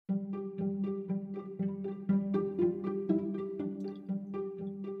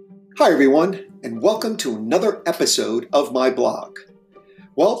Hi everyone, and welcome to another episode of my blog.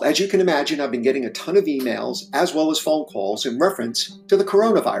 Well, as you can imagine, I've been getting a ton of emails as well as phone calls in reference to the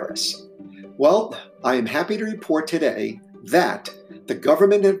coronavirus. Well, I am happy to report today that the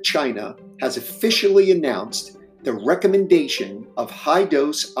government of China has officially announced the recommendation of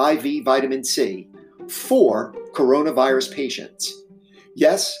high-dose IV vitamin C for coronavirus patients.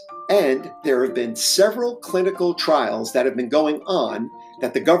 Yes, and there have been several clinical trials that have been going on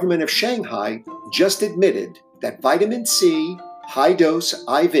that the government of Shanghai just admitted that vitamin C high-dose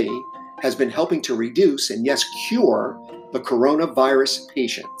IV has been helping to reduce and yes, cure the coronavirus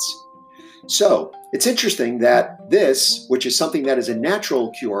patients. So it's interesting that this, which is something that is a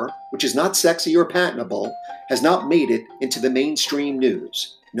natural cure, which is not sexy or patentable, has not made it into the mainstream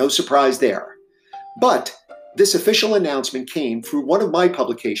news. No surprise there. But this official announcement came through one of my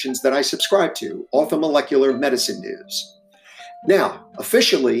publications that I subscribe to, Orthomolecular Medicine News. Now,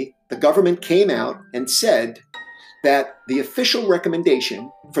 officially, the government came out and said that the official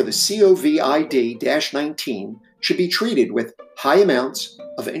recommendation for the COVID-19 should be treated with high amounts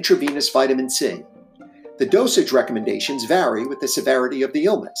of intravenous vitamin C. The dosage recommendations vary with the severity of the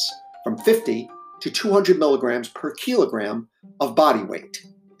illness, from 50 to 200 milligrams per kilogram of body weight.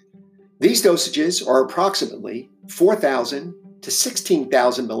 These dosages are approximately 4,000 to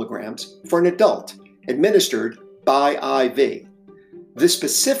 16,000 milligrams for an adult, administered by IV. The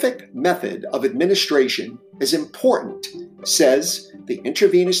specific method of administration is important, says the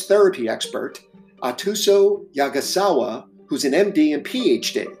intravenous therapy expert Atsuko Yagasawa, who's an MD and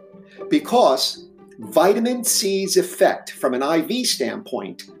PhD, because vitamin C's effect from an IV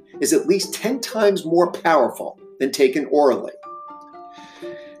standpoint is at least 10 times more powerful than taken orally.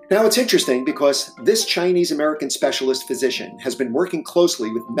 Now, it's interesting because this Chinese-American specialist physician has been working closely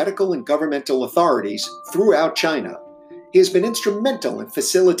with medical and governmental authorities throughout China. He has been instrumental in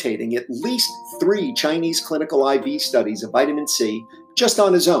facilitating at least 3 Chinese clinical IV studies of vitamin C just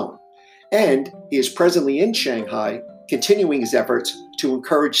on his own. And he is presently in Shanghai, continuing his efforts to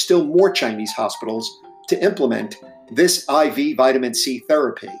encourage still more Chinese hospitals to implement this IV vitamin C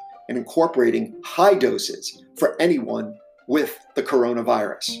therapy and incorporating high doses for anyone with the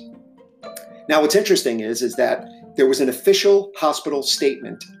coronavirus. Now, what's interesting is that there was an official hospital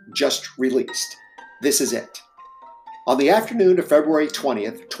statement just released. This is it. On the afternoon of February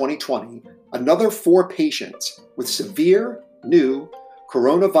 20th, 2020, another 4 patients with severe new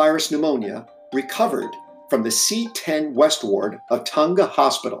coronavirus pneumonia recovered from the C10 West Ward of Tonga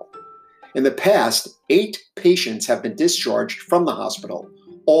Hospital. In the past, 8 patients have been discharged from the hospital,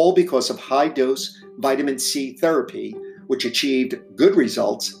 all because of high-dose vitamin C therapy, which achieved good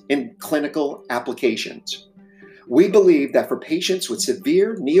results in clinical applications. We believe that for patients with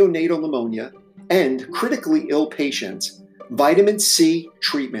severe neonatal pneumonia and critically ill patients, vitamin C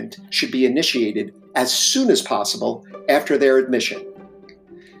treatment should be initiated as soon as possible after their admission.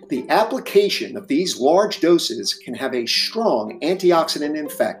 The application of these large doses can have a strong antioxidant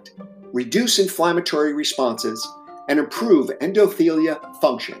effect, reduce inflammatory responses, and improve endothelial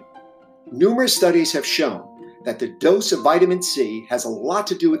function. Numerous studies have shown that the dose of vitamin C has a lot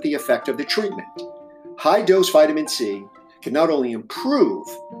to do with the effect of the treatment. High-dose vitamin C can not only improve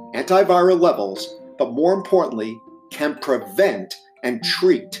antiviral levels, but more importantly, can prevent and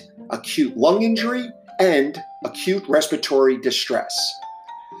treat acute lung injury and acute respiratory distress.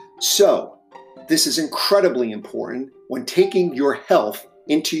 So, this is incredibly important when taking your health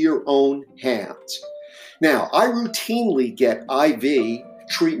into your own hands. Now, I routinely get IV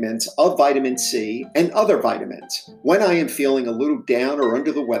treatments of vitamin C and other vitamins when I am feeling a little down or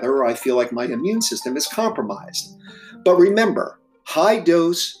under the weather, or I feel like my immune system is compromised. But remember,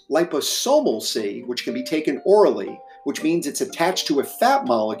 high-dose liposomal C, which can be taken orally, which means it's attached to a fat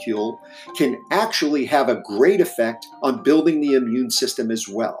molecule, can actually have a great effect on building the immune system as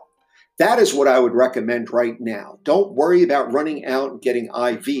well. That is what I would recommend right now. Don't worry about running out and getting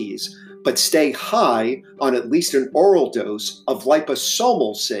IVs, but stay high on at least an oral dose of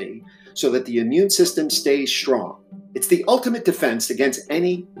liposomal C so that the immune system stays strong. It's the ultimate defense against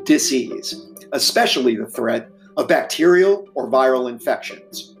any disease, especially the threat of bacterial or viral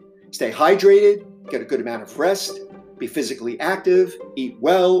infections. Stay hydrated, get a good amount of rest, be physically active, eat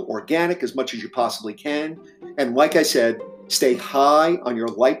well, organic as much as you possibly can, and like I said, stay high on your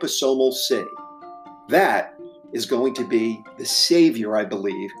liposomal C. That is going to be the savior, I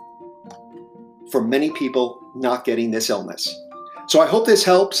believe, for many people not getting this illness. So I hope this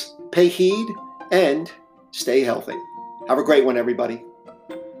helps. Pay heed and stay healthy. Have a great one, everybody.